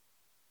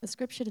The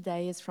scripture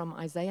today is from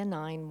Isaiah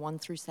 9, 1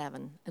 through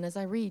 7. And as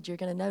I read, you're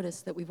going to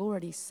notice that we've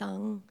already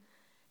sung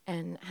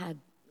and had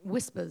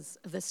whispers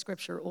of this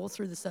scripture all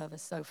through the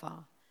service so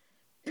far.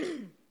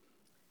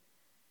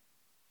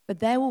 But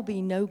there will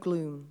be no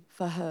gloom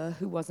for her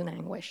who was in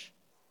anguish.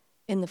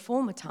 In the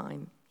former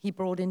time, he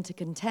brought into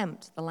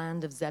contempt the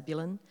land of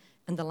Zebulun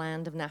and the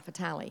land of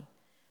Naphtali.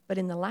 But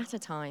in the latter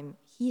time,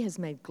 he has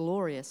made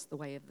glorious the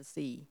way of the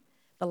sea,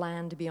 the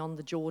land beyond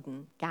the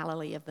Jordan,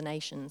 Galilee of the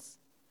nations.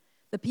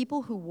 The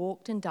people who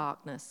walked in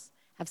darkness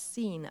have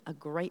seen a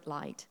great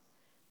light.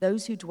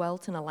 Those who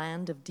dwelt in a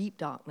land of deep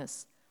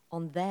darkness,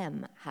 on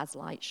them has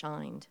light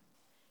shined.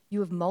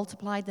 You have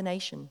multiplied the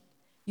nation.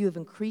 You have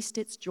increased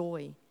its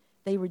joy.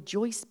 They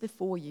rejoice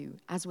before you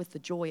as with the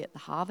joy at the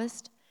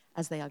harvest,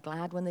 as they are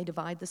glad when they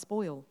divide the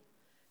spoil.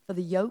 For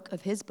the yoke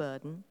of his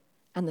burden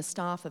and the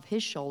staff of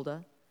his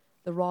shoulder,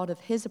 the rod of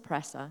his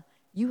oppressor,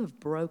 you have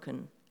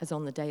broken as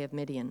on the day of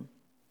Midian.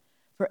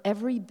 For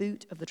every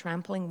boot of the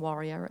trampling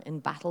warrior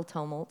in battle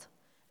tumult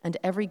and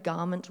every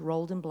garment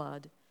rolled in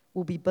blood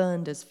will be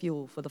burned as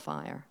fuel for the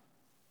fire.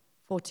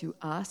 For to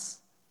us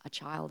a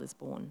child is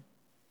born,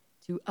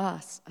 to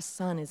us a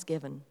son is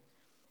given,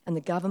 and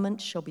the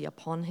government shall be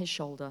upon his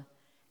shoulder,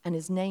 and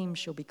his name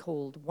shall be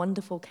called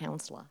Wonderful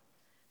Counselor,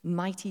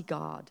 Mighty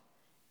God,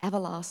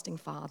 Everlasting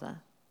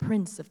Father,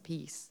 Prince of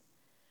Peace.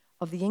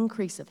 Of the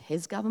increase of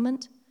his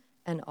government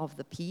and of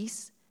the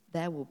peace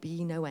there will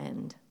be no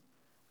end,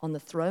 on the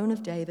throne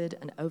of David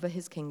and over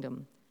his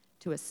kingdom,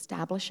 to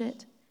establish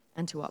it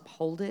and to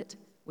uphold it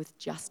with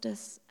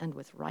justice and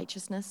with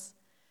righteousness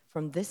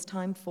from this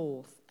time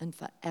forth and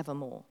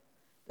forevermore.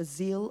 The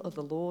zeal of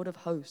the Lord of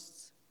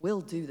hosts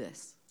will do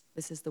this.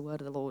 This is the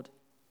word of the Lord.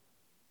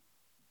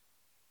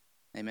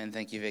 Amen.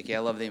 Thank you, Vicki. I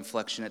love the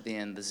inflection at the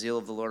end. The zeal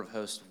of the Lord of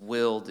hosts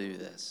will do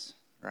this,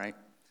 right?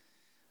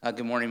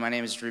 Good morning. My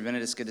name is Drew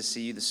Bennett. It's good to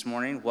see you this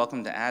morning.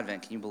 Welcome to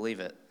Advent. Can you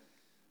believe it?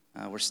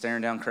 We're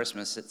staring down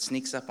Christmas. It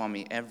sneaks up on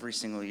me every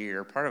single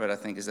year. Part of it, I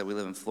think, is that we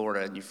live in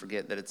Florida, and you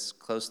forget that it's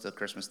close to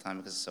Christmas time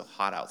because it's so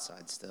hot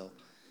outside still.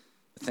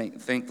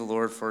 Thank the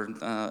Lord for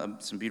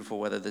some beautiful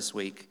weather this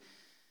week.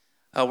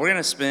 We're going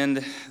to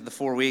spend the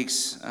 4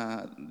 weeks,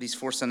 these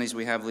 4 Sundays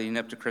we have leading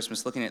up to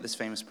Christmas, looking at this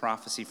famous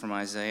prophecy from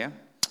Isaiah.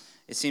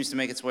 It seems to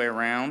make its way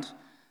around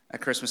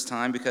at Christmas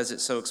time because it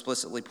so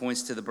explicitly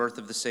points to the birth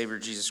of the Savior,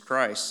 Jesus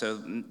Christ.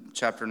 So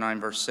chapter 9,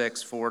 verse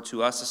 6, for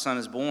to us a son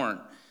is born,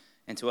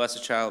 and to us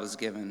a child is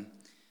given.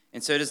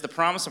 And so it is the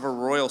promise of a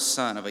royal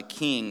son, of a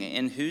king,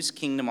 in whose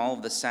kingdom all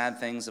of the sad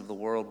things of the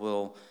world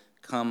will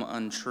come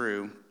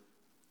untrue.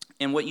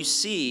 And what you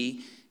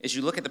see as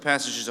you look at the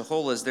passage as a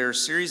whole is there are a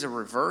series of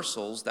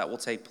reversals that will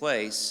take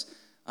place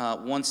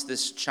once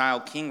this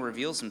child king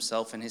reveals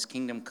himself and his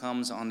kingdom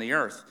comes on the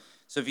earth.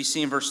 So if you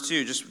see in verse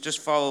 2, just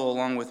follow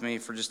along with me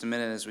for just a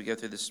minute as we go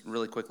through this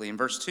really quickly. In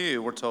verse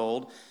 2, we're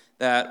told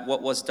that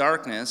what was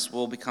darkness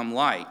will become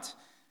light.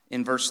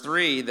 In verse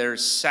 3,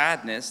 there's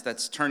sadness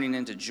that's turning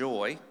into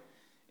joy.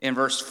 In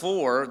verse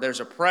 4,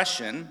 there's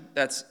oppression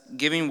that's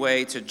giving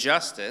way to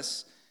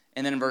justice.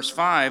 And then in verse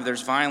 5,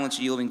 there's violence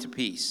yielding to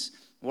peace.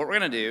 What we're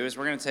going to do is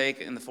we're going to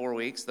take in the 4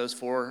 weeks those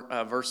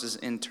 4 verses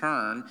in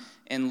turn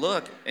and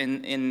look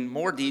in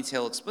more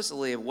detail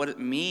explicitly of what it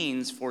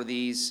means for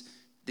these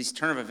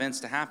turn of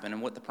events to happen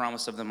and what the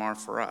promise of them are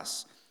for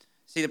us.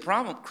 See, the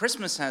problem,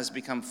 Christmas has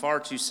become far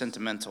too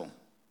sentimental.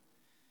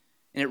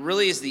 And it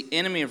really is the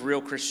enemy of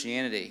real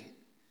Christianity.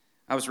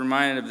 I was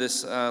reminded of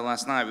this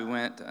last night. We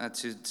went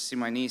to see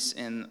my niece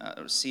and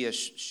see a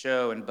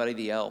show in Buddy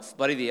the Elf.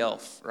 Buddy the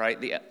Elf, right?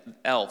 The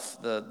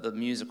Elf, the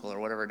musical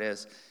or whatever it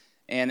is.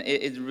 And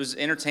it was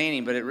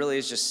entertaining, but it really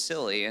is just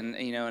silly. And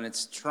and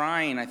it's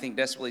trying, I think,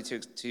 desperately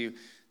to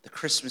the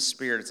Christmas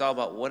spirit. It's all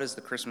about what is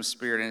the Christmas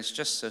spirit, and it's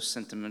just so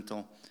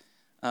sentimental.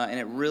 And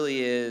it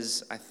really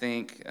is, I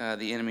think,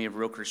 the enemy of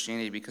real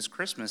Christianity because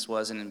Christmas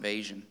was an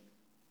invasion.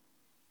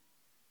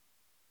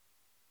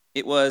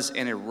 It was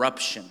an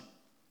eruption.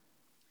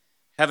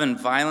 Heaven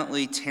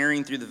violently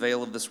tearing through the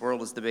veil of this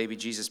world as the baby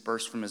Jesus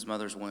burst from his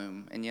mother's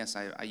womb. And yes,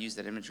 I use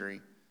that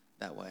imagery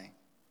that way.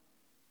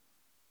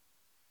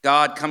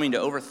 God coming to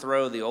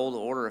overthrow the old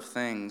order of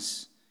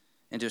things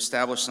and to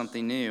establish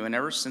something new. And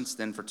ever since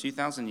then, for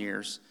 2,000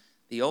 years,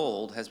 the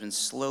old has been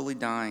slowly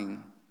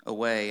dying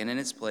away. And in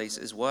its place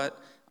is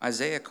what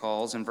Isaiah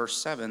calls in verse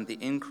 7, the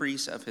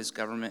increase of his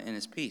government and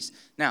his peace.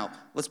 Now,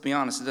 let's be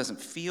honest, it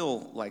doesn't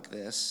feel like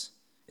this.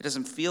 It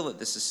doesn't feel that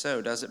this is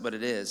so, does it? But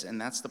it is, and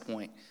that's the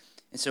point.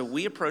 And so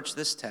we approach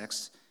this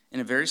text in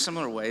a very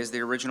similar way as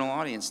the original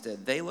audience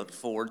did. They looked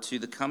forward to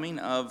the coming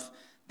of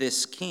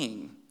this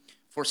king.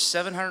 For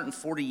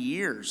 740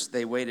 years,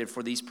 they waited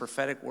for these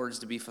prophetic words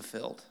to be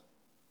fulfilled.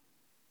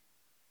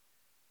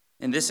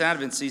 And this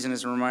Advent season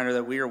is a reminder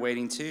that we are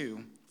waiting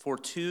too. For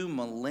 2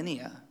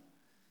 millennia,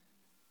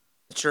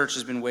 the church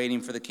has been waiting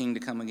for the king to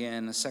come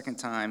again a second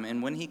time.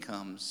 And when he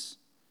comes,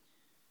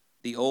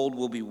 the old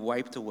will be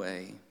wiped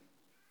away,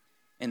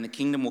 and the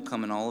kingdom will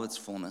come in all of its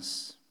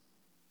fullness.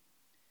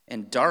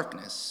 And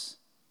darkness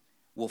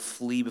will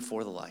flee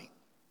before the light.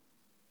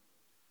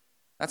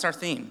 That's our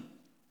theme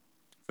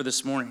for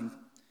this morning.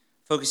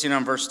 focusing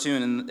on verse 2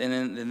 and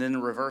then a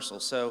reversal.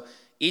 So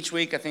each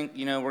week, I think,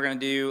 we're going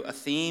to do a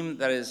theme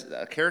that is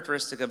a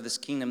characteristic of this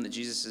kingdom that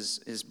Jesus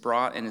is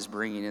brought and is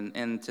bringing.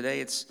 And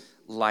today it's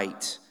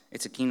light.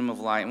 It's a kingdom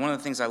of light. And one of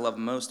the things I love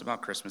most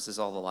about Christmas is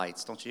all the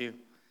lights, don't you?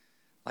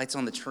 Lights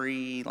on the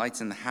tree, lights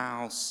in the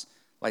house,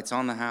 lights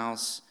on the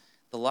house.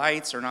 The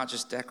lights are not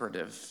just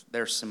decorative,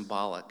 they're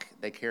symbolic.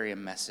 They carry a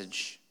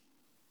message.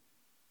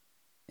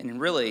 And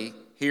really,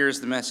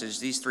 here's the message,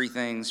 these three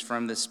things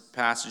from this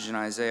passage in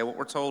Isaiah. What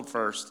we're told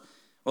first,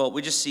 well,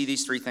 we just see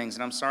these three things.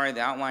 And I'm sorry,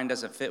 the outline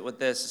doesn't fit with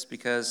this. It's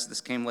because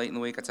this came late in the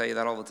week. I tell you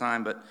that all the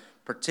time, but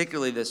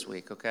particularly this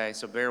week, okay?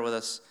 So bear with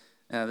us.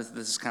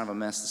 This is kind of a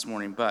mess this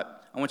morning.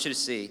 But I want you to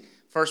see,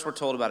 first, we're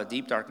told about a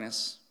deep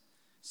darkness.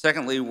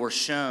 Secondly, we're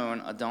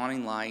shown a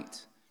dawning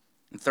light.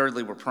 And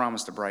thirdly, we're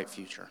promised a bright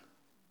future.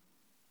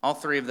 All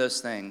three of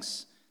those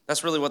things,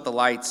 that's really what the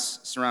lights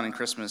surrounding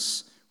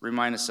Christmas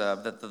remind us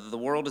of, that the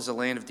world is a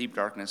land of deep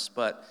darkness,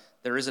 but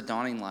there is a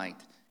dawning light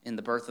in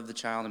the birth of the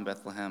child in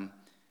Bethlehem,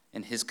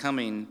 and his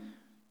coming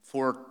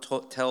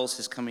foretells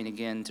his coming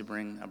again to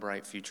bring a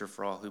bright future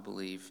for all who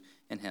believe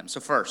in him.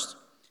 So first,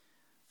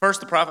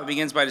 the prophet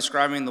begins by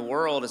describing the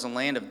world as a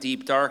land of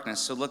deep darkness.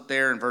 So look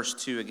there in verse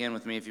 2 again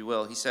with me, if you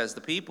will. He says, "The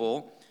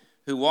people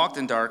who walked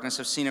in darkness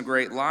have seen a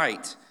great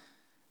light.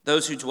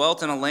 Those who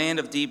dwelt in a land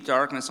of deep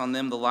darkness, on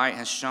them the light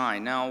has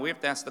shined." Now, we have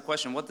to ask the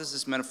question, what does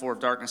this metaphor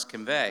of darkness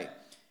convey?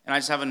 And I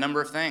just have a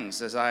number of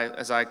things as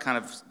I kind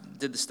of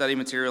did the study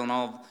material and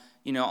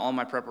all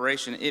my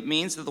preparation. It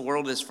means that the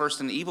world is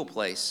first an evil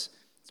place.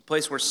 It's a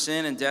place where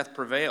sin and death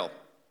prevail.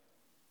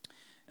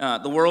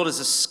 The world is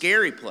a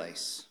scary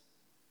place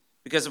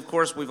because, of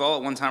course, we've all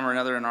at one time or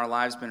another in our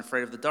lives been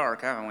afraid of the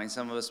dark, haven't we?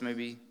 Some of us may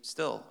be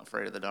still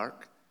afraid of the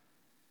dark.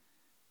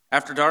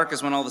 After dark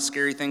is when all the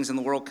scary things in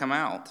the world come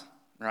out,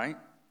 right?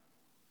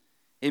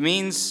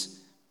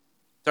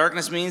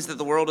 Darkness means that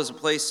the world is a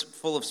place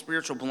full of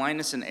spiritual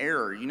blindness and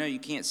error. You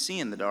can't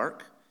see in the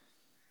dark.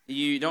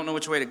 You don't know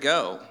which way to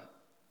go.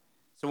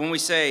 So when we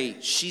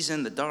say she's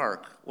in the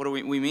dark, what do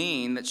we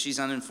mean? That she's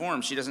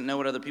uninformed. She doesn't know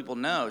what other people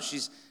know.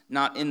 She's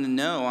not in the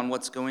know on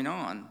what's going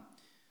on.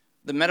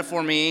 The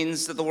metaphor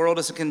means that the world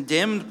is a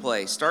condemned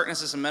place.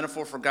 Darkness is a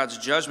metaphor for God's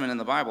judgment in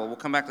the Bible. We'll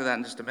come back to that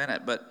in just a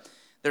minute. But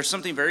there's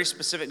something very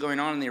specific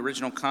going on in the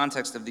original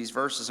context of these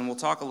verses, and we'll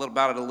talk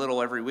about it a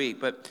little every week.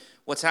 But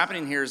what's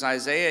happening here is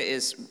Isaiah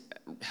is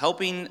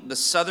helping the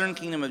southern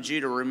kingdom of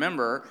Judah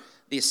remember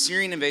the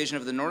Assyrian invasion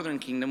of the northern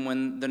kingdom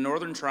when the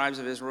northern tribes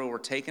of Israel were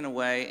taken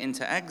away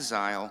into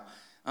exile.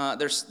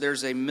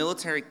 There's a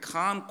military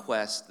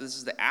conquest. This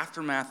is the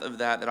aftermath of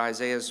that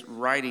Isaiah's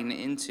writing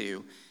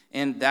into.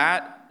 And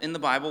that, in the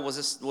Bible,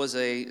 was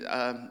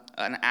an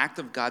act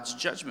of God's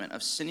judgment,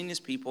 of sending his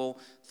people,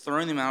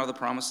 throwing them out of the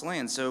promised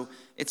land. So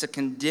it's a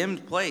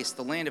condemned place.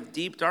 The land of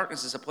deep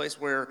darkness is a place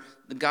where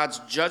God's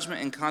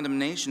judgment and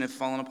condemnation have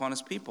fallen upon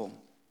his people.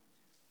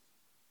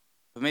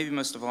 But maybe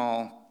most of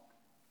all,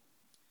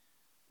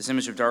 this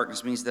image of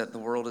darkness means that the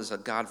world is a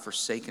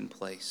God-forsaken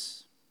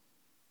place.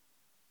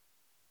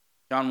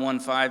 1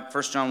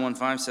 John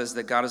 1:5 says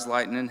that God is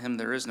light and in him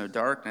there is no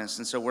darkness.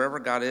 And so wherever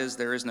God is,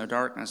 there is no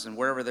darkness. And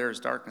wherever there is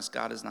darkness,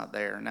 God is not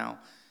there. Now,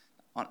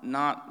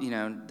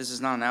 this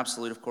is not an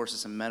absolute, of course,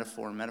 it's a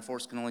metaphor.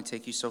 Metaphors can only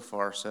take you so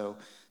far, so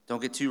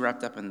don't get too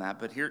wrapped up in that.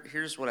 But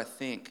here's what I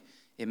think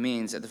it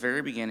means. At the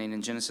very beginning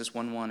in Genesis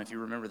 1:1, if you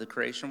remember, the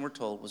creation, we're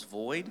told, was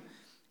void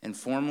and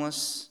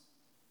formless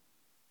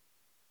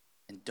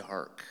and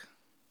dark.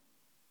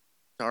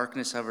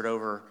 Darkness hovered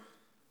over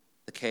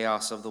the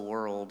chaos of the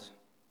world.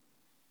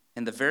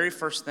 And the very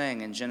first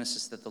thing in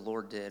Genesis that the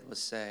Lord did was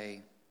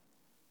say,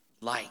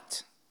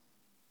 light.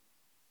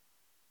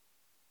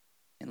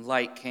 And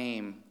light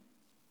came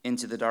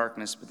into the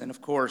darkness. But then,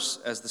 of course,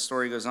 as the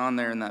story goes on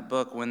there in that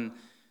book, when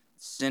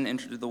sin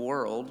entered the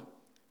world,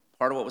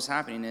 part of what was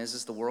happening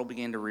is the world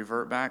began to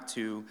revert back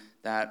to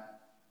that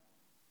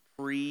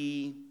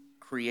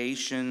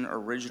pre-creation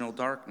original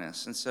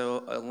darkness. And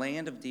so a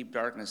land of deep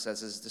darkness,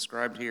 as is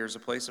described here, is a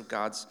place of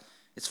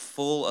it's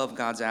full of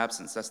God's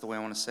absence. That's the way I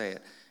want to say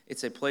it.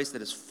 It's a place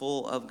that is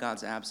full of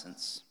God's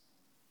absence.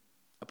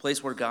 A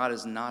place where God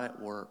is not at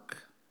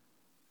work.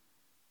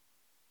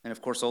 And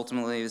of course,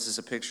 ultimately, this is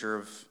a picture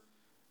of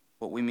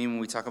what we mean when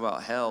we talk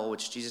about hell,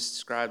 which Jesus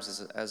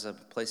describes as a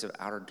place of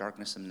outer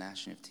darkness and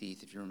gnashing of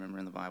teeth, if you remember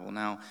in the Bible.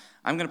 Now,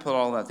 I'm going to put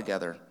all that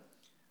together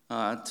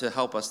to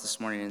help us this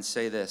morning and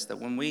say this, that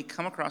when we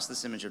come across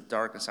this image of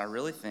darkness, I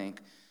really think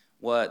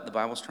what the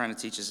Bible's trying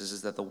to teach us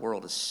is that the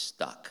world is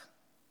stuck.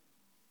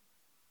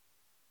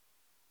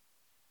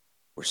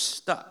 We're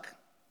stuck.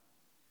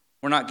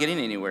 We're not getting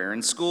anywhere.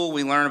 In school,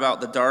 we learn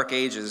about the Dark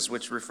Ages,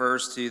 which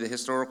refers to the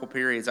historical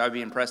periods. I'd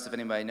be impressed if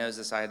anybody knows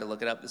this. I had to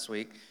look it up this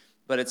week.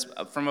 But it's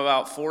from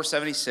about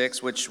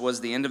 476, which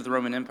was the end of the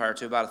Roman Empire,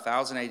 to about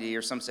 1000 AD,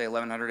 or some say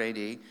 1100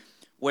 AD,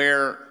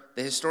 where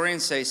the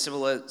historians say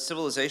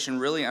civilization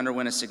really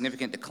underwent a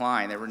significant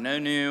decline. There were no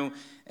new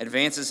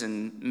advances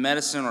in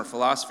medicine or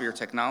philosophy or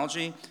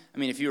technology. I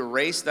mean, if you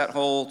erase that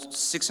whole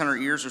 600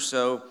 years or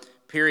so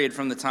period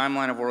from the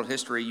timeline of world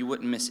history, you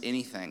wouldn't miss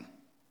anything.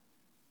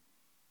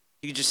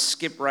 You could just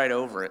skip right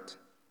over it.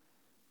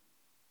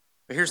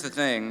 But here's the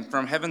thing,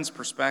 from heaven's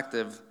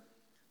perspective,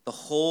 the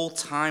whole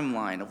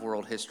timeline of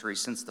world history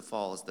since the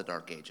fall is the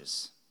Dark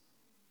Ages.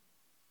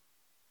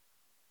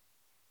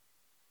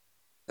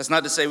 That's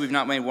not to say we've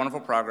not made wonderful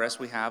progress.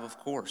 We have, of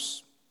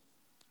course.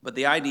 But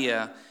the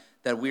idea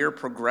that we are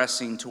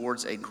progressing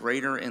towards a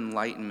greater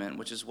enlightenment,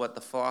 which is what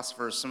the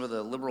philosophers, some of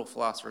the liberal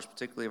philosophers,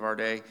 particularly of our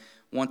day,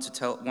 want to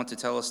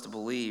tell us to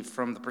believe,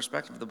 from the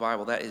perspective of the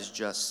Bible, that is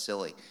just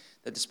silly.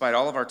 That despite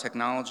all of our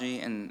technology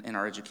and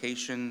our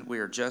education, we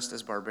are just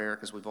as barbaric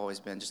as we've always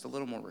been, just a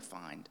little more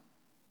refined.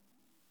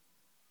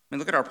 I mean,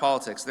 look at our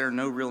politics. There are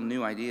no real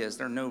new ideas.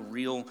 There are no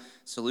real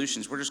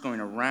solutions. We're just going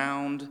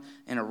around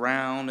and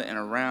around and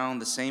around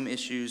the same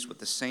issues with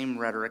the same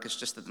rhetoric. It's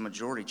just that the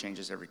majority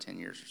changes every 10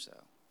 years or so.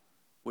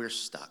 We're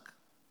stuck.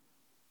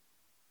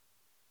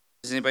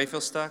 Does anybody feel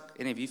stuck?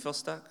 Any of you feel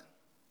stuck?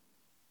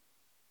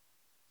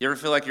 You ever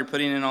feel like you're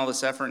putting in all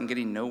this effort and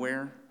getting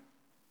nowhere?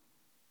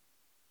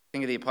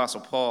 Think of the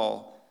Apostle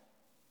Paul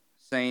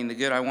saying, the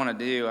good I want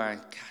to do, I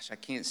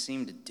can't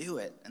seem to do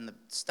it. And the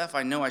stuff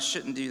I know I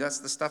shouldn't do, that's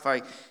the stuff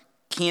I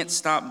can't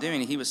stop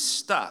doing. He was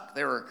stuck.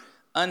 There were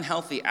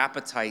unhealthy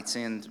appetites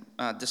and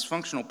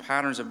dysfunctional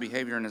patterns of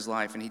behavior in his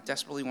life, and he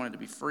desperately wanted to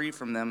be free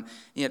from them.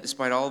 Yet,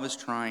 despite all of his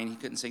trying, he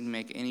couldn't seem to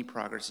make any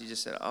progress. He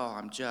just said,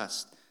 I'm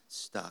just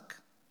stuck.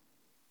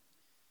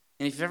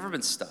 And if you've ever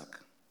been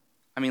stuck,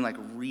 I mean like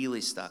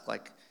really stuck,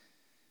 like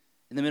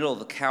in the middle of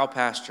the cow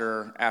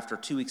pasture after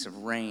 2 weeks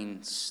of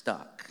rain,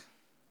 stuck.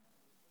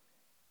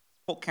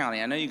 Polk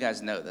County, I know you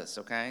guys know this,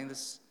 okay?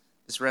 This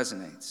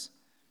resonates.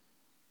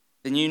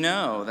 Then you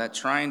know that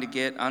trying to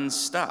get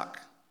unstuck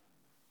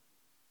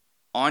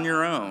on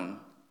your own,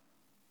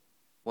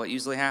 what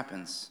usually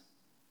happens?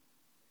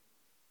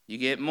 You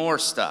get more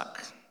stuck.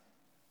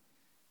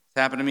 It's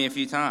happened to me a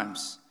few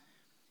times.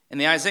 In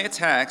the Isaiah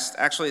text,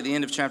 actually at the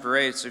end of chapter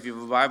 8, so if you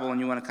have a Bible and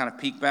you want to kind of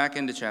peek back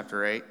into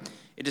chapter 8,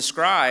 it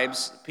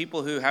describes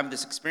people who have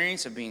this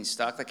experience of being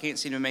stuck. They can't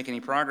seem to make any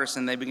progress,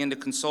 and they begin to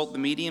consult the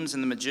mediums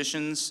and the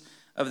magicians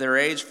of their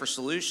age for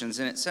solutions.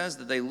 And it says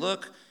that they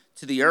look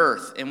to the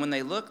earth, and when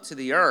they look to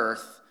the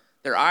earth,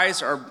 their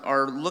eyes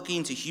are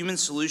looking to human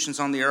solutions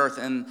on the earth,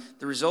 and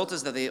the result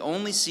is that they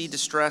only see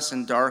distress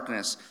and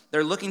darkness.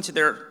 They're looking to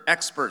their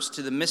experts,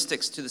 to the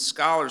mystics, to the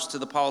scholars, to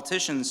the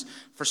politicians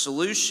for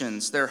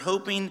solutions. They're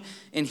hoping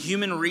in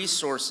human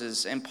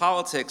resources and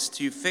politics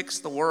to fix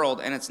the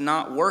world, and it's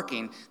not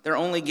working. They're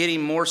only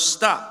getting more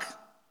stuck.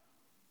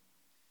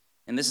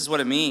 And this is what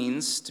it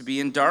means to be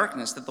in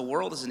darkness, that the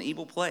world is an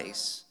evil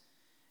place.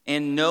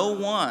 And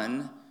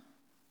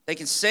they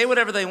can say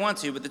whatever they want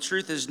to, but the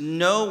truth is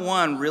no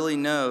one really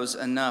knows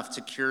enough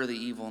to cure the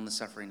evil and the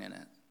suffering in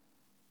it.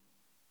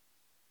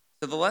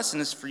 So the lesson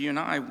is for you and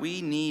I,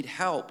 we need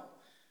help.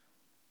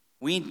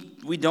 We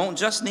don't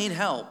just need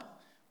help.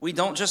 We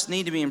don't just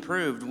need to be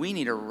improved. We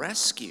need a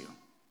rescue.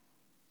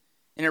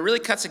 And it really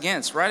cuts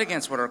right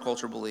against what our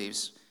culture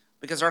believes,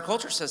 because our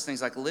culture says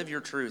things like live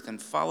your truth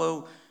and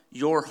follow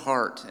your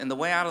heart. And the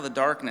way out of the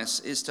darkness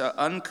is to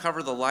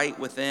uncover the light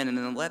within and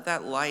then let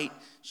that light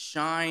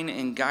shine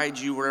and guide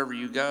you wherever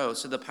you go.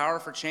 So the power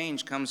for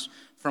change comes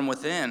from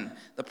within.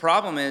 The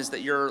problem is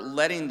that you're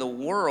letting the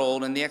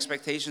world and the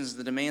expectations,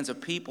 the demands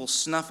of people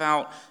snuff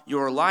out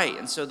your light.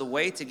 And so the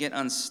way to get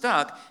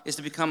unstuck is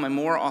to become a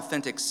more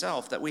authentic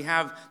self, that we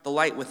have the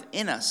light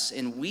within us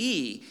and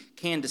we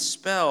can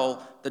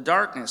dispel the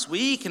darkness.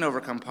 We can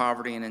overcome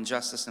poverty and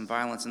injustice and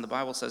violence. And the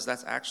Bible says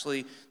that's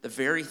actually the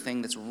very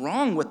thing that's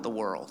wrong with the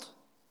world.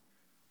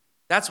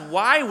 That's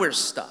why we're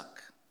stuck.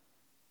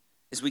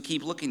 Is we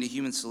keep looking to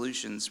human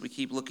solutions. We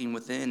keep looking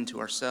within to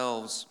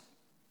ourselves.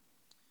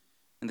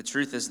 And the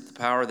truth is that the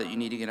power that you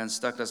need to get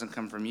unstuck doesn't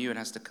come from you. It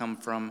has to come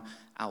from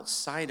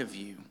outside of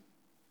you.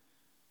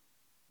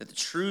 That the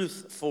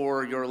truth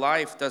for your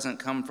life doesn't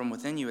come from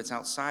within you. It's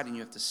outside, and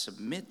you have to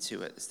submit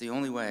to it. It's the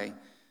only way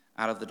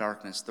out of the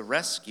darkness. The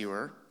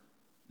rescuer,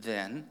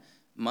 then,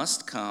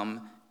 must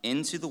come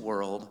into the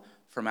world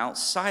from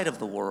outside of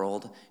the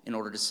world in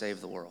order to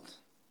save the world.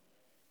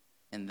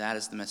 And that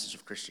is the message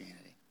of Christianity.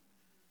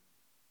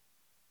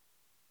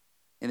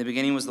 In the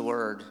beginning was the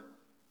Word,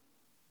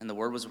 and the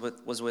Word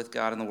was with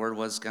God, and the Word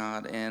was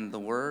God, and the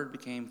Word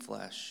became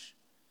flesh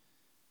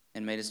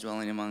and made his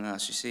dwelling among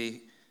us. You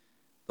see,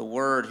 the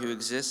Word who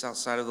exists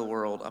outside of the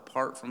world,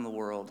 apart from the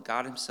world,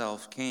 God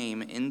himself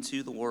came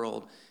into the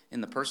world in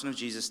the person of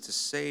Jesus to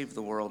save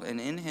the world. And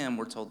in him,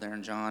 we're told there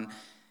in John,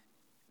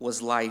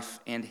 was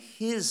life, and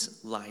his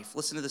life,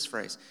 listen to this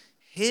phrase,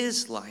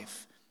 his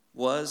life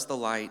was the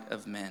light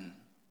of men.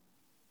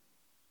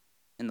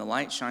 And the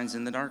light shines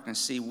in the darkness.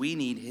 See, we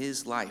need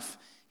his life.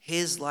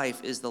 His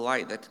life is the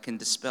light that can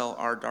dispel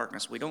our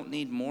darkness. We don't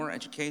need more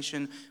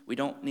education. We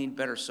don't need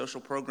better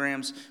social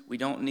programs. We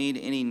don't need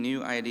any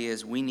new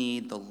ideas. We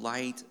need the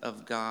light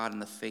of God in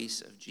the face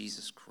of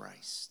Jesus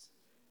Christ.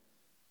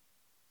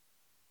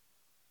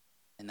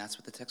 And that's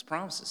what the text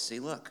promises. See,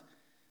 look,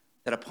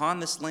 that upon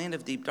this land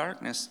of deep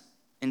darkness,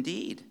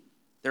 indeed,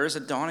 there is a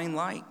dawning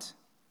light.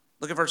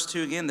 Look at verse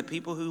 2 again. The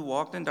people who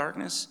walked in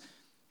darkness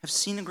have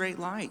seen a great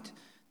light.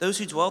 Those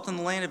who dwelt in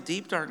the land of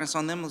deep darkness,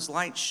 on them was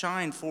light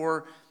shine.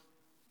 For,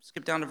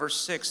 skip down to verse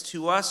 6,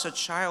 to us a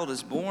child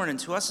is born, and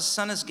to us a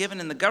son is given,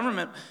 and the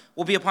government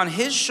will be upon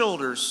his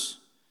shoulders,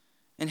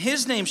 and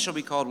his name shall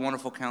be called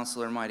Wonderful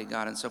Counselor, Mighty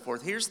God, and so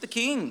forth. Here's the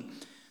king,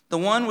 the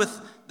one with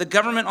the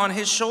government on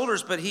his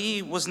shoulders, but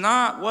he was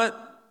not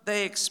what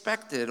they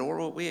expected or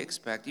what we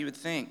expect. You would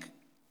think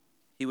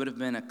he would have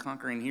been a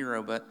conquering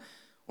hero,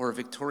 or a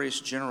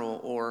victorious general,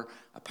 or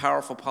a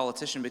powerful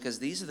politician, because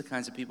these are the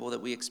kinds of people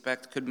that we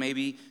expect could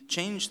maybe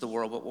change the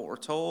world. But what we're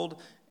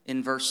told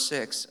in verse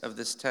 6 of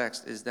this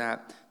text is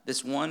that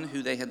this one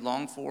who they had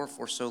longed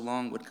for so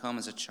long would come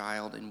as a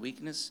child in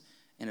weakness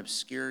and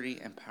obscurity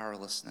and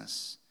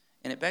powerlessness.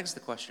 And it begs the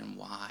question,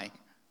 why?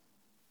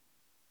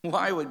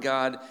 Why would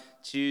God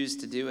choose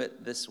to do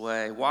it this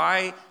way?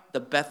 Why the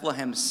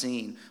Bethlehem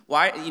scene?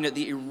 Why,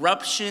 the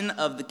eruption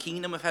of the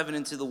kingdom of heaven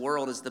into the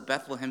world is the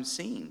Bethlehem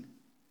scene.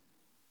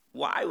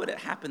 Why would it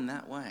happen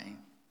that way?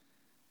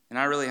 And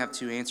I really have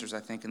two answers, I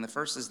think. And the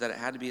first is that it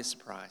had to be a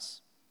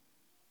surprise.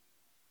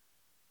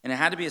 And it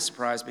had to be a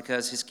surprise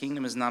because his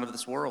kingdom is not of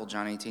this world,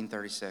 John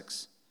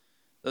 18:36.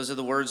 Those are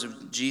the words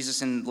of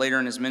Jesus, and later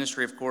in his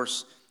ministry, of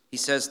course, he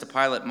says to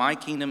Pilate, my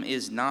kingdom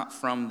is not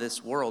from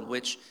this world,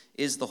 which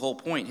is the whole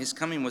point. His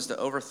coming was to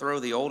overthrow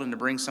the old and to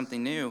bring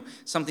something new,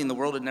 something the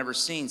world had never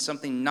seen,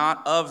 something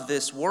not of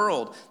this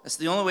world. That's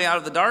the only way out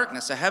of the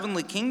darkness, a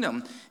heavenly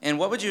kingdom. And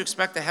what would you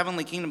expect a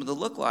heavenly kingdom to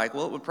look like?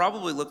 Well, it would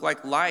probably look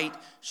like light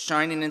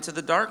shining into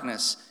the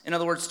darkness. In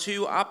other words,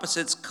 two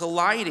opposites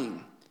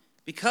colliding,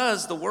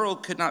 because the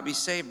world could not be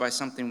saved by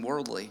something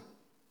worldly.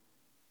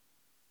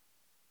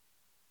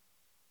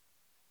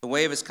 The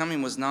way of his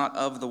coming was not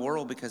of the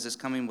world, because his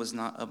coming was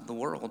not of the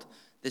world.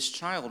 This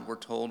child, we're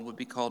told, would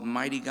be called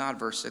Mighty God.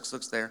 Verse 6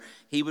 looks there.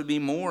 He would be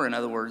more, in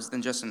other words,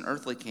 than just an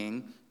earthly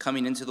king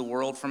coming into the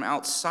world from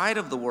outside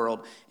of the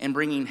world and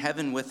bringing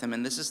heaven with him.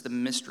 And this is the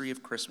mystery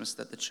of Christmas,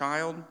 that the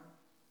child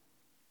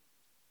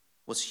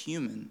was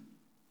human,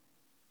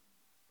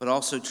 but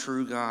also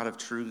true God of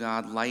true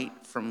God,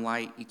 light from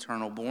light,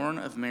 eternal, born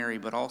of Mary,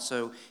 but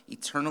also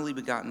eternally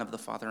begotten of the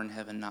Father in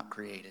heaven, not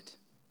created.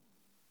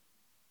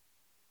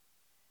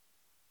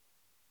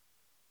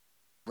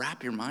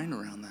 Wrap your mind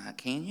around that,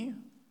 can you?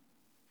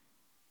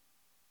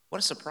 What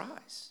a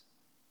surprise.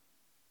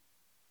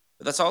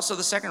 But that's also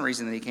the second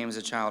reason that he came as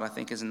a child, I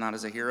think, is not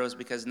as a hero, is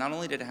because not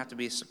only did it have to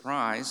be a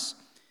surprise,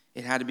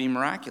 it had to be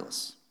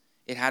miraculous.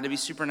 It had to be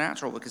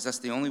supernatural, because that's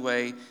the only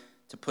way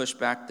to push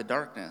back the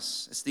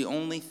darkness. It's the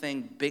only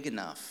thing big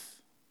enough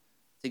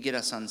to get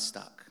us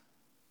unstuck.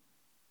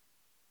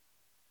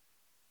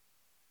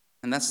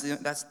 And that's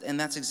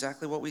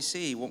exactly what we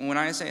see. When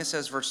Isaiah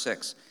says, verse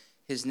 6,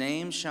 his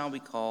name shall be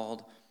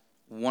called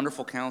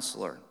Wonderful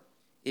Counselor,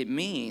 it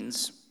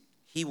means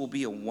he will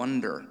be a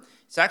wonder.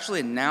 It's actually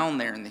a noun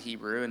there in the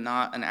Hebrew and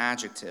not an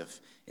adjective.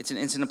 It's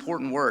an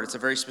important word. It's a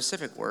very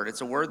specific word.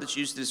 It's a word that's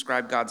used to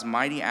describe God's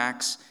mighty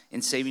acts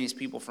in saving his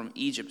people from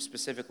Egypt,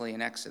 specifically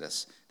in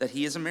Exodus, that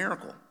he is a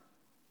miracle.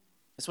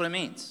 That's what it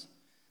means,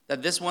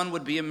 that this one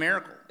would be a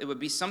miracle. It would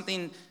be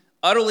something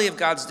utterly of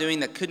God's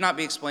doing that could not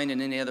be explained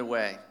in any other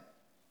way,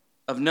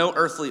 of no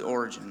earthly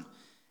origin.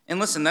 And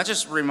listen, that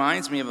just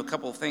reminds me of a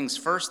couple of things.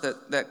 First,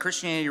 that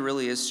Christianity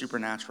really is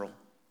supernatural.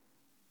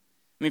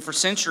 I mean, for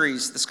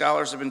centuries, the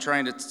scholars have been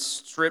trying to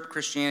strip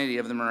Christianity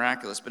of the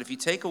miraculous. But if you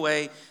take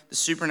away the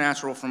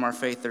supernatural from our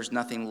faith, there's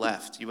nothing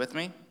left. You with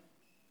me?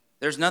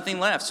 There's nothing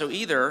left. So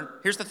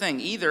here's the thing.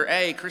 Either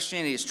A,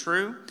 Christianity is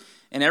true,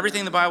 and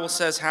everything the Bible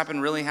says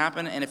really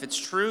happened. And if it's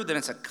true, then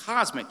it's a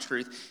cosmic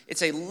truth.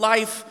 It's a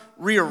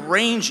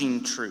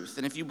life-rearranging truth.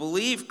 And if you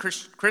believe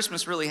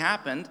Christmas really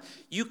happened,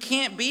 you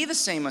can't be the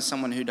same as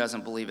someone who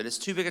doesn't believe it. It's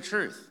too big a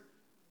truth.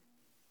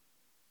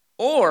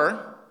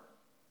 Or,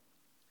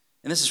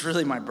 and this is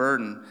really my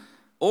burden,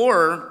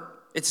 or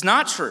it's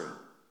not true.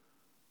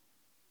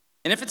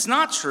 And if it's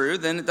not true,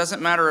 then it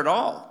doesn't matter at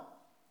all.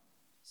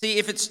 See,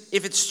 if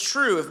it's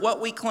true, if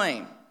what we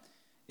claim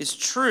is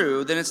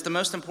true, then it's the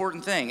most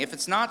important thing. If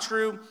it's not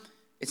true,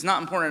 it's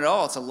not important at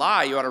all. It's a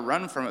lie. You ought to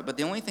run from it. But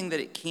the only thing that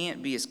it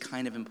can't be is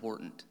kind of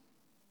important.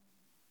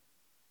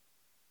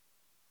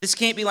 This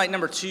can't be like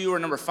number 2 or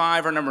number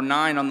 5 or number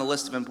 9 on the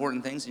list of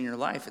important things in your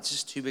life. It's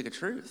just too big a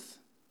truth.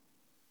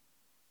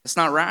 It's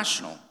not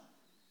rational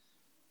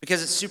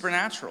because it's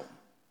supernatural.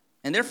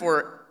 And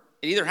therefore,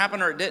 it either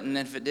happened or it didn't.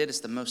 And if it did, it's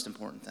the most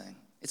important thing.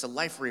 It's a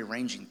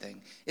life-rearranging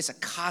thing. It's a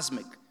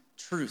cosmic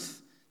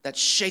truth that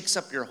shakes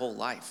up your whole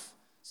life,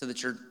 so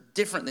that you're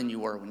different than you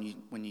were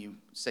when you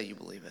say you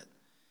believe it.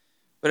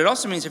 But it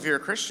also means, if you're a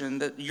Christian,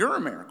 that you're a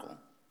miracle.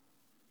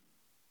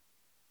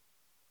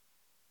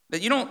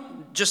 That you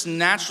don't just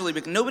naturally,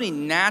 nobody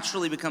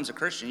naturally becomes a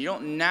Christian. You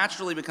don't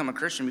naturally become a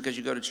Christian because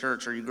you go to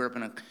church or you grew up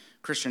in a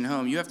Christian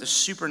home. You have to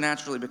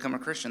supernaturally become a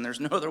Christian.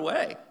 There's no other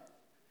way.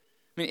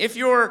 I mean, if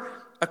you're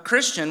a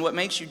Christian, what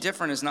makes you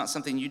different is not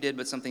something you did,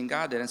 but something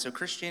God did. And so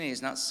Christianity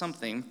is not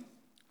something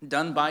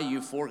done by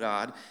you for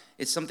God.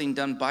 It's something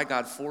done by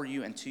God for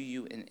you and to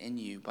you and in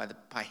you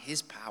by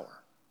his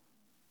power.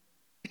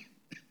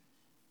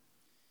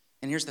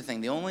 And here's the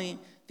thing, the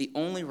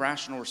only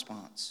rational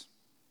response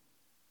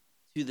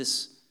to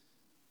this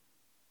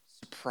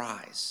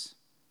surprise.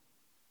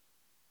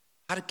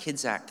 How do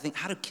kids act?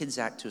 How do kids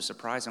act to a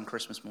surprise on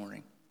Christmas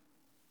morning?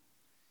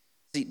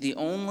 The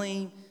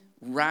only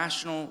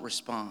rational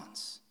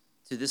response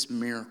to this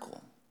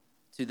miracle,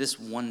 to this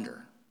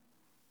wonder,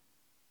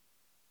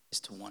 is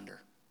to wonder.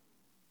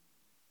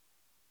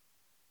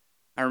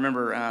 I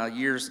remember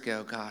years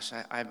ago, gosh,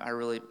 I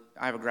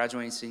have a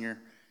graduating senior,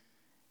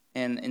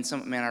 and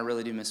I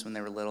really do miss when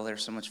they were little. They're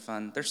so much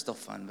fun. They're still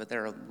fun, but they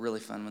were really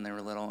fun when they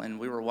were little. And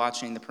we were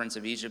watching The Prince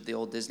of Egypt, the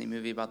old Disney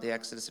movie about the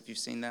Exodus, if you've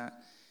seen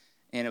that.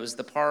 And it was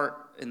the part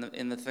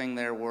in the thing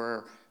there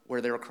where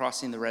they were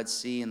crossing the Red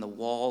Sea and the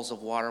walls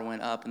of water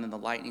went up and then the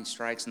lightning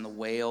strikes and the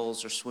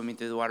whales are swimming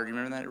through the water. Do you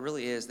remember that? It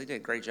really is. They did a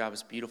great job.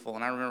 It's beautiful.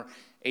 And I remember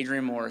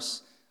Adrian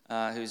Morris,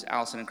 who's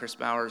Allison and Chris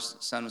Bauer's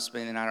son, was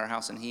spending the night at our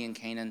house, and he and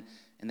Canaan,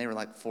 and they were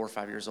like 4 or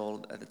 5 years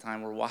old at the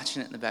time, were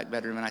watching it in the back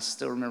bedroom, and I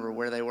still remember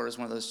where they were. It was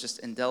one of those just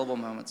indelible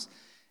moments.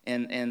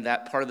 And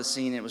that part of the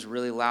scene, it was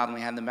really loud, and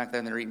we had them back there,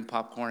 and they were eating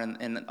popcorn,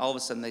 and then all of a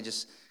sudden they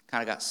just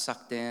kind of got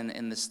sucked in,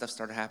 and this stuff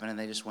started happening, and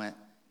they just went,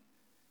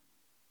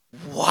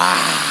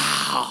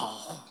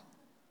 wow.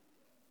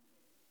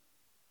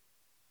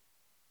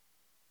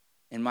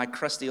 And my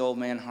crusty old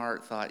man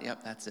heart thought,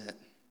 yep, that's it.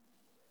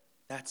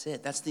 That's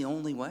it. That's the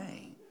only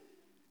way.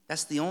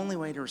 That's the only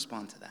way to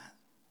respond to that.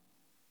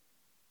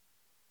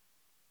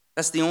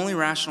 That's the only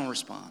rational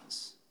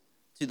response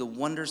to the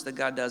wonders that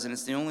God does, and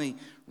it's the only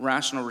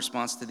rational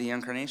response to the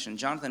incarnation.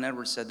 Jonathan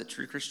Edwards said that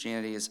true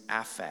Christianity is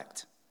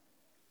affect,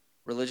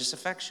 religious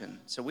affection.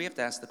 So we have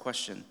to ask the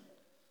question,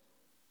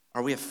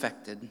 are we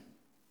affected?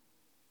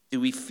 Do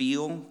we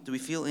feel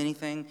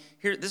anything?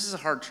 Here, this is a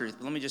hard truth,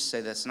 but let me just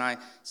say this, and I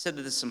said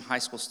this to some high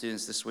school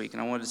students this week,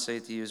 and I wanted to say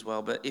it to you as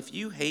well, but if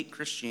you hate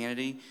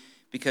Christianity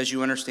because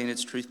you understand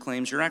its truth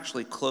claims, you're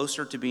actually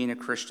closer to being a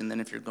Christian than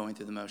if you're going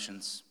through the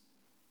motions.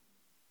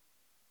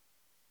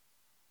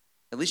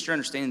 At least you're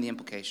understanding the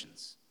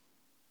implications.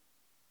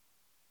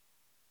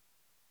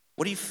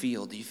 What do you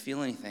feel? Do you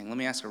feel anything? Let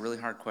me ask a really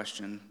hard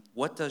question.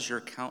 What does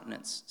your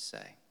countenance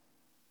say?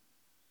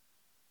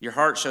 Your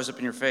heart shows up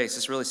in your face.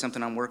 It's really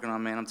something I'm working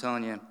on, man. I'm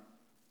telling you,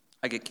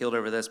 I get killed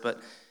over this. But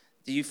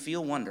do you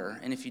feel wonder?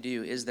 And if you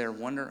do, is there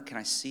wonder? Can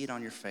I see it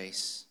on your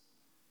face?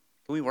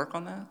 Can we work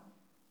on that?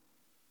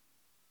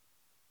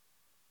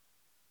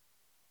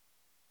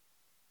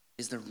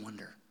 Is there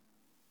wonder?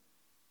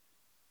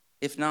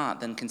 If not,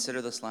 then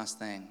consider this last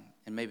thing,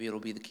 and maybe it'll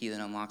be the key that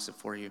unlocks it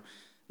for you.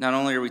 Not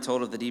only are we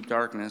told of the deep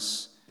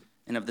darkness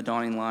and of the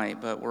dawning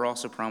light, but we're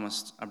also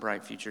promised a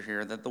bright future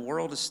here, that the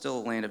world is still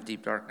a land of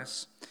deep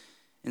darkness.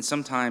 And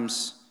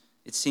sometimes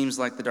it seems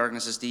like the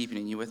darkness is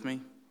deepening. You with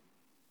me?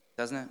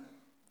 Doesn't it?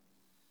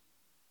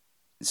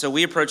 And so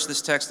we approach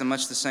this text in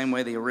much the same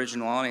way the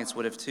original audience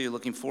would have too,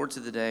 looking forward to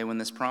the day when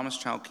this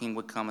promised child king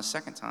would come a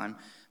second time.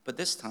 But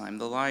this time,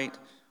 the light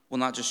will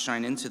not just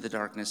shine into the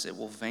darkness, it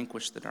will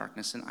vanquish the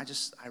darkness. And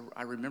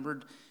I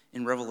remembered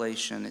in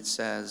Revelation, it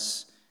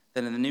says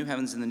that in the new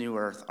heavens and the new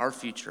earth, our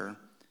future,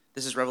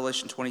 this is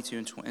Revelation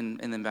 22 and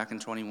then back in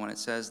 21, it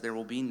says there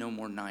will be no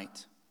more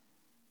night.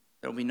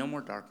 There will be no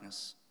more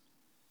darkness.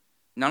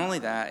 Not only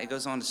that, it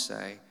goes on to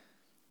say,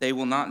 they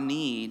will not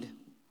need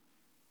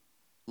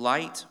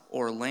light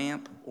or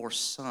lamp or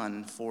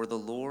sun, for the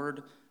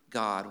Lord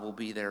God will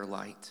be their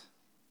light.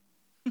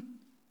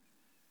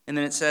 And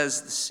then it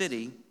says the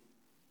city,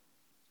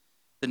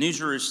 the New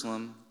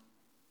Jerusalem,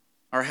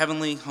 our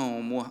heavenly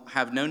home, will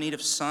have no need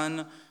of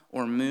sun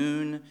or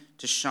moon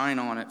to shine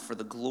on it, for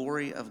the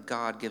glory of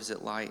God gives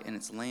it light, and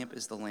its lamp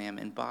is the Lamb,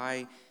 and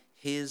by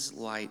his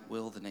light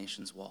will the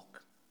nations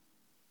walk.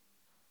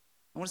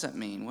 What does that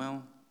mean?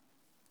 Well,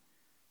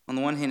 on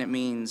the one hand, it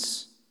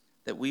means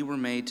that we were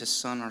made to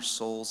sun our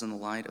souls in the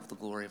light of the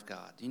glory of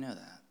God. Do you know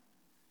that?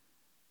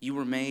 You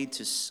were made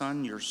to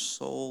sun your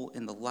soul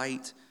in the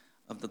light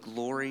of the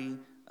glory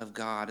of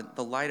God.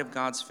 The light of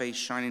God's face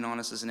shining on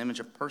us is an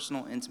image of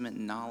personal, intimate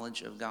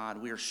knowledge of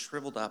God. We are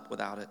shriveled up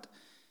without it.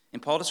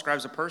 And Paul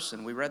describes a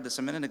person, we read this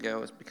a minute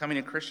ago, as becoming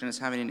a Christian, as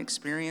having an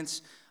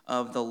experience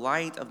of the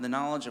light of the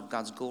knowledge of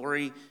God's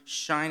glory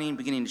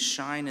beginning to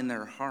shine in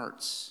their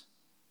hearts.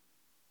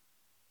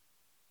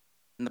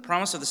 And the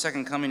promise of the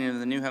second coming into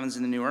the new heavens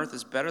and the new earth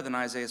is better than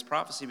Isaiah's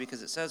prophecy,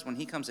 because it says when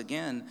he comes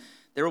again,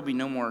 there will be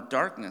no more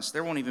darkness.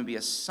 There won't even be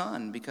a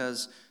sun,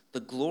 because the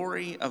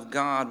glory of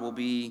God will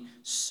be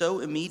so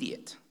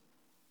immediate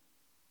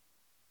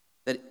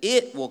that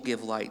it will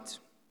give light.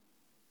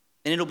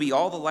 And it'll be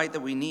all the light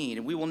that we need.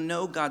 And we will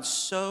know God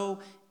so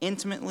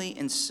intimately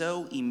and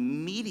so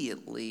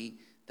immediately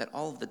that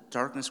all of the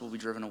darkness will be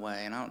driven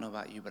away. And I don't know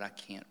about you, but I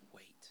can't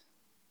wait.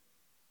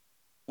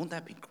 Won't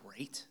that be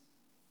great?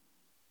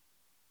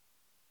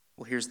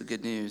 Well, here's the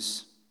good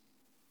news.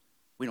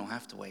 We don't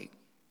have to wait.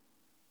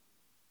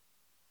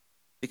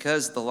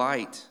 Because the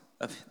light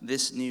of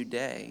this new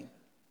day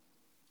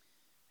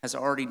has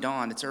already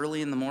dawned. It's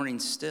early in the morning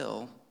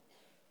still,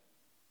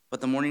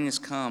 But the morning has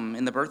come.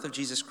 In the birth of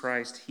Jesus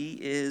Christ, he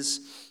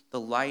is the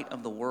light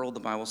of the world, the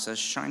Bible says,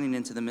 shining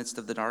into the midst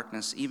of the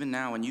darkness, even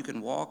now. And you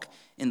can walk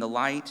in the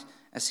light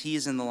as he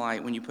is in the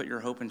light when you put your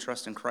hope and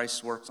trust in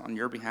Christ's works on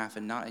your behalf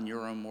and not in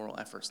your own moral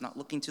efforts, not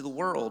looking to the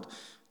world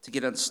to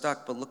get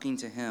unstuck, but looking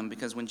to him.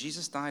 Because when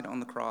Jesus died on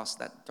the cross,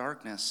 that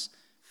darkness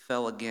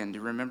fell again. Do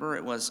you remember?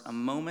 It was a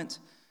moment,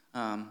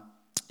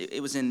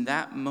 it was in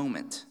that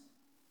moment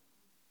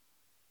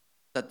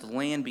that the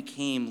land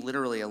became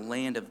literally a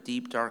land of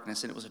deep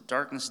darkness. And it was a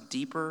darkness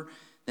deeper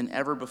than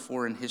ever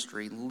before in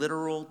history.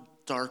 Literal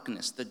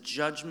darkness, the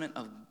judgment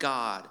of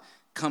God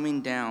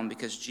coming down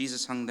because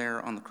Jesus hung there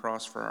on the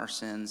cross for our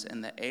sins.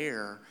 And the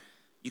air,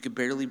 you could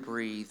barely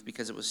breathe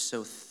because it was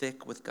so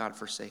thick with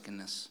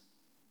God-forsakenness.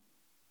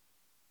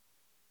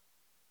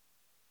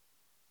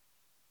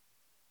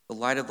 The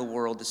light of the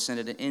world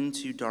descended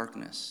into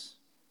darkness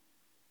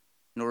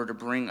in order to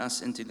bring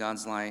us into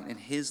God's light. And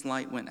his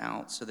light went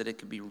out so that it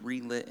could be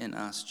relit in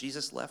us.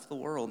 Jesus left the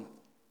world,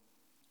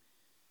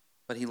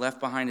 but he left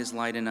behind his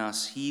light in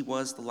us. He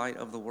was the light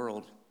of the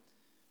world.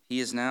 He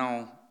is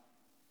now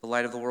the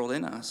light of the world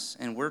in us.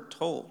 And we're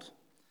told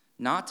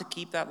not to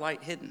keep that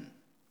light hidden,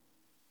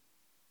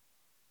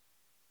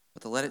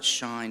 but to let it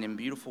shine in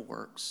beautiful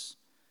works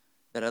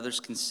that others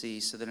can see,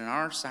 so that in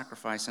our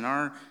sacrifice, in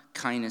our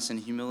kindness and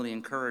humility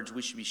and courage,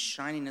 we should be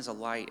shining as a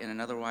light in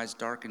an otherwise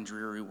dark and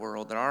dreary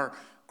world. That our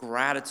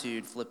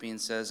gratitude,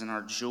 Philippians says, and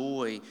our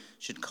joy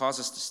should cause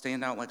us to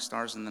stand out like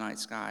stars in the night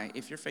sky.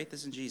 If your faith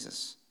is in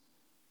Jesus,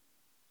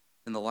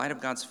 then the light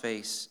of God's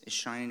face is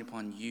shining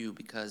upon you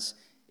because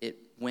it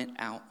went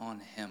out on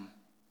him.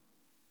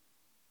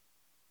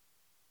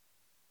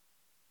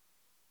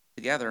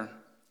 Together,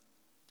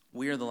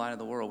 we are the light of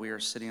the world. We are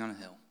sitting on a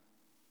hill.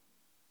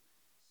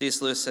 C.S.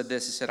 Lewis said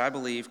this. He said, I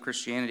believe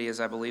Christianity as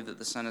I believe that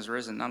the sun has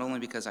risen, not only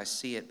because I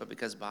see it, but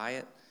because by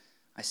it,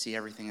 I see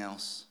everything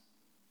else.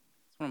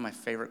 It's one of my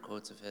favorite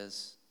quotes of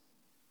his.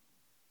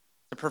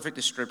 It's a perfect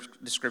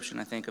description,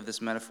 I think, of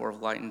this metaphor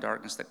of light and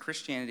darkness, that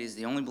Christianity is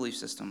the only belief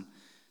system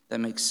that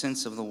makes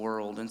sense of the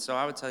world. And so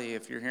I would tell you,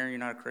 if you're here and you're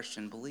not a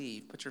Christian,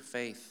 believe, put your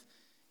faith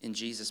in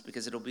Jesus,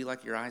 because it'll be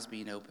like your eyes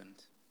being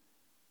opened.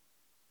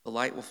 The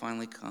light will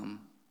finally come.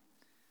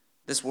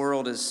 This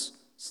world is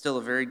still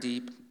a very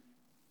deep,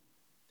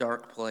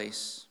 dark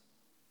place.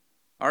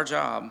 Our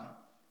job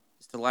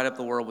is to light up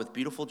the world with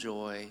beautiful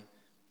joy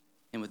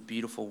and with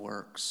beautiful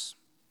works.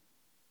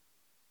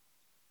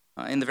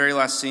 In the very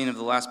last scene of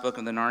the last book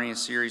of the Narnia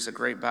series, a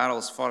great battle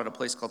is fought at a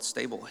place called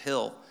Stable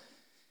Hill.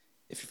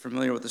 If you're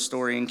familiar with the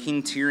story, and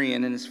King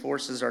Tyrion and his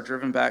forces are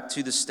driven back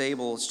to the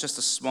stable. It's just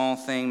a small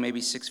thing, maybe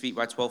 6 feet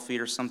by 12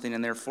 feet or something,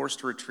 and they're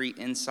forced to retreat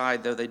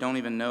inside, though they don't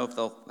even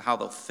know how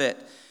they'll fit.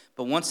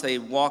 But once they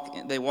walk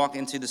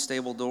into the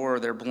stable door,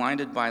 they're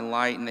blinded by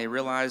light, and they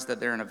realize that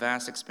they're in a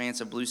vast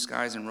expanse of blue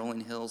skies and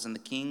rolling hills, and the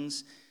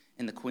kings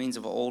and the queens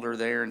of old are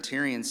there. And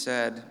Tyrion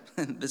said,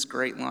 this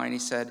great line, he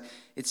said,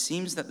 it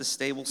seems that the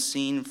stable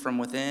seen from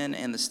within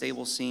and the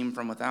stable seen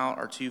from without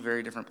are two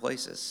very different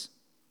places.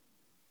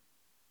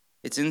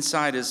 Its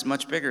inside is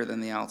much bigger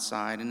than the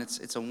outside, and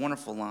it's a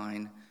wonderful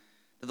line.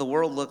 That the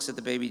world looks at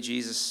the baby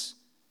Jesus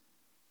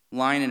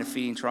lying in a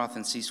feeding trough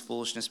and sees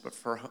foolishness, but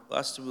for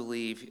us to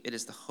believe it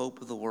is the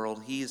hope of the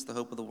world. He is the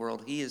hope of the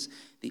world. He is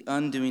the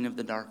undoing of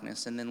the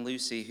darkness. And then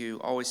Lucy, who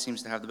always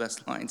seems to have the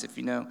best lines, if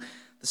you know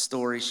the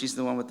story, she's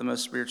the one with the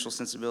most spiritual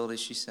sensibility.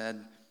 She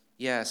said,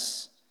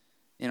 yes,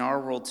 in our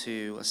world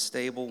too, a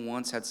stable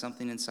once had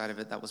something inside of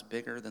it that was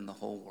bigger than the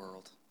whole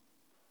world.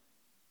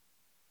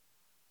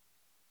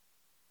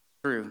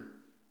 True,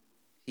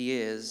 he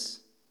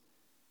is.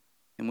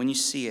 And when you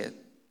see it,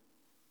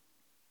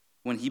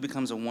 when he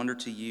becomes a wonder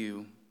to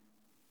you,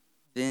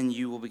 then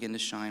you will begin to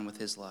shine with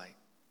his light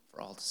for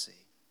all to see.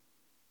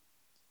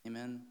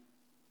 Amen.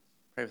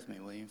 Pray with me,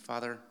 will you?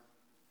 Father,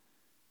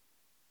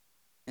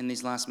 in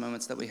these last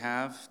moments that we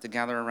have to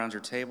gather around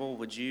your table,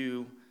 would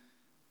you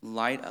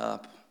light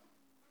up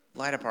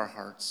our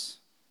hearts?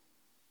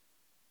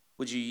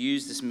 Would you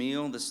use this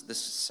meal, this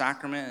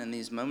sacrament, and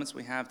these moments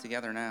we have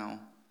together now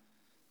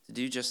to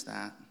do just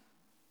that?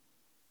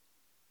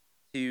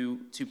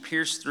 To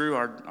pierce through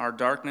our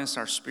darkness,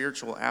 our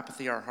spiritual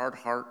apathy, our hard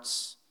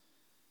hearts,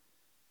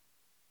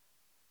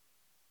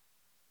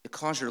 to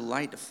cause your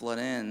light to flood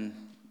in,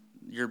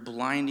 your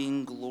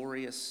blinding,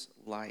 glorious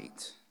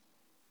light,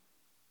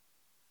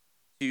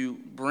 to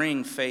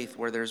bring faith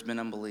where there's been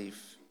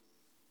unbelief,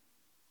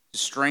 to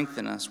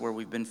strengthen us where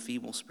we've been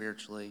feeble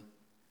spiritually,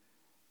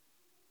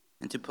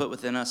 and to put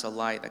within us a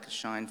light that could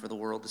shine for the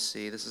world to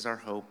see. This is our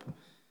hope.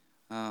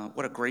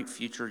 What a great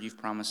future you've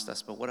promised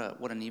us, but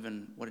what an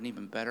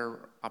even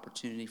better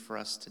opportunity for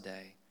us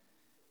today.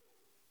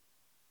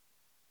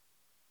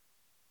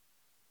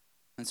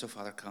 And so,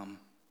 Father, come.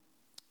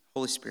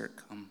 Holy Spirit,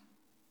 come.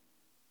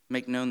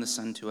 Make known the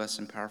Son to us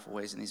in powerful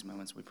ways in these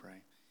moments, we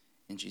pray.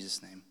 In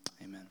Jesus' name,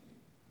 amen.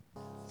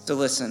 So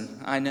listen,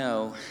 I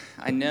know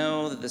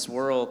that this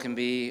world can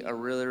be a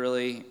really,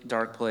 really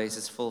dark place.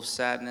 It's full of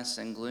sadness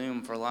and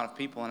gloom for a lot of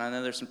people, and I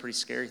know there's some pretty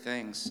scary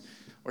things,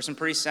 or some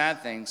pretty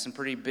sad things, some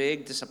pretty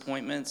big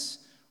disappointments,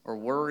 or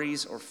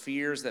worries or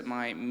fears that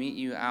might meet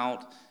you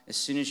out as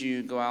soon as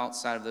you go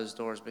outside of those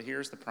doors. But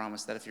here's the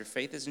promise that if your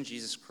faith is in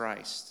Jesus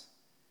Christ,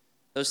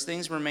 those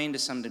things remain to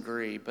some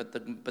degree, but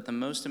the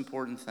most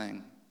important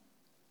thing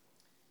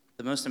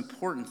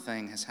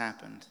has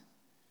happened.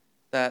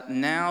 That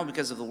now,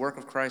 because of the work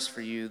of Christ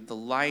for you, the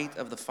light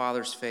of the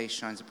Father's face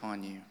shines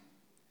upon you.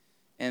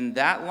 And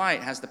that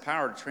light has the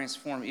power to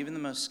transform even the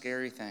most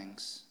scary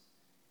things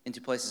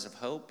into places of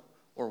hope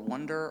or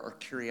wonder or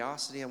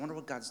curiosity. I wonder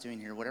what God's doing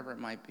here, whatever it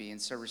might be.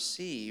 And so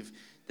receive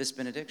this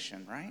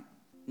benediction, right?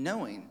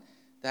 Knowing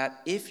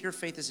that if your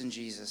faith is in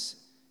Jesus,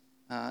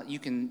 you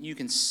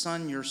can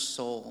sun your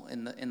soul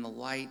in the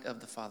light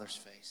of the Father's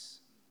face.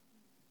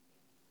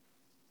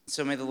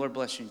 So may the Lord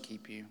bless you and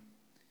keep you.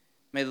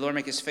 May the Lord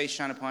make his face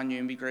shine upon you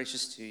and be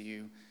gracious to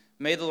you.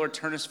 May the Lord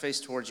turn his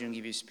face towards you and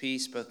give you his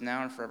peace, both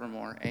now and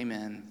forevermore.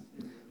 Amen.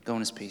 Go in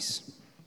his peace.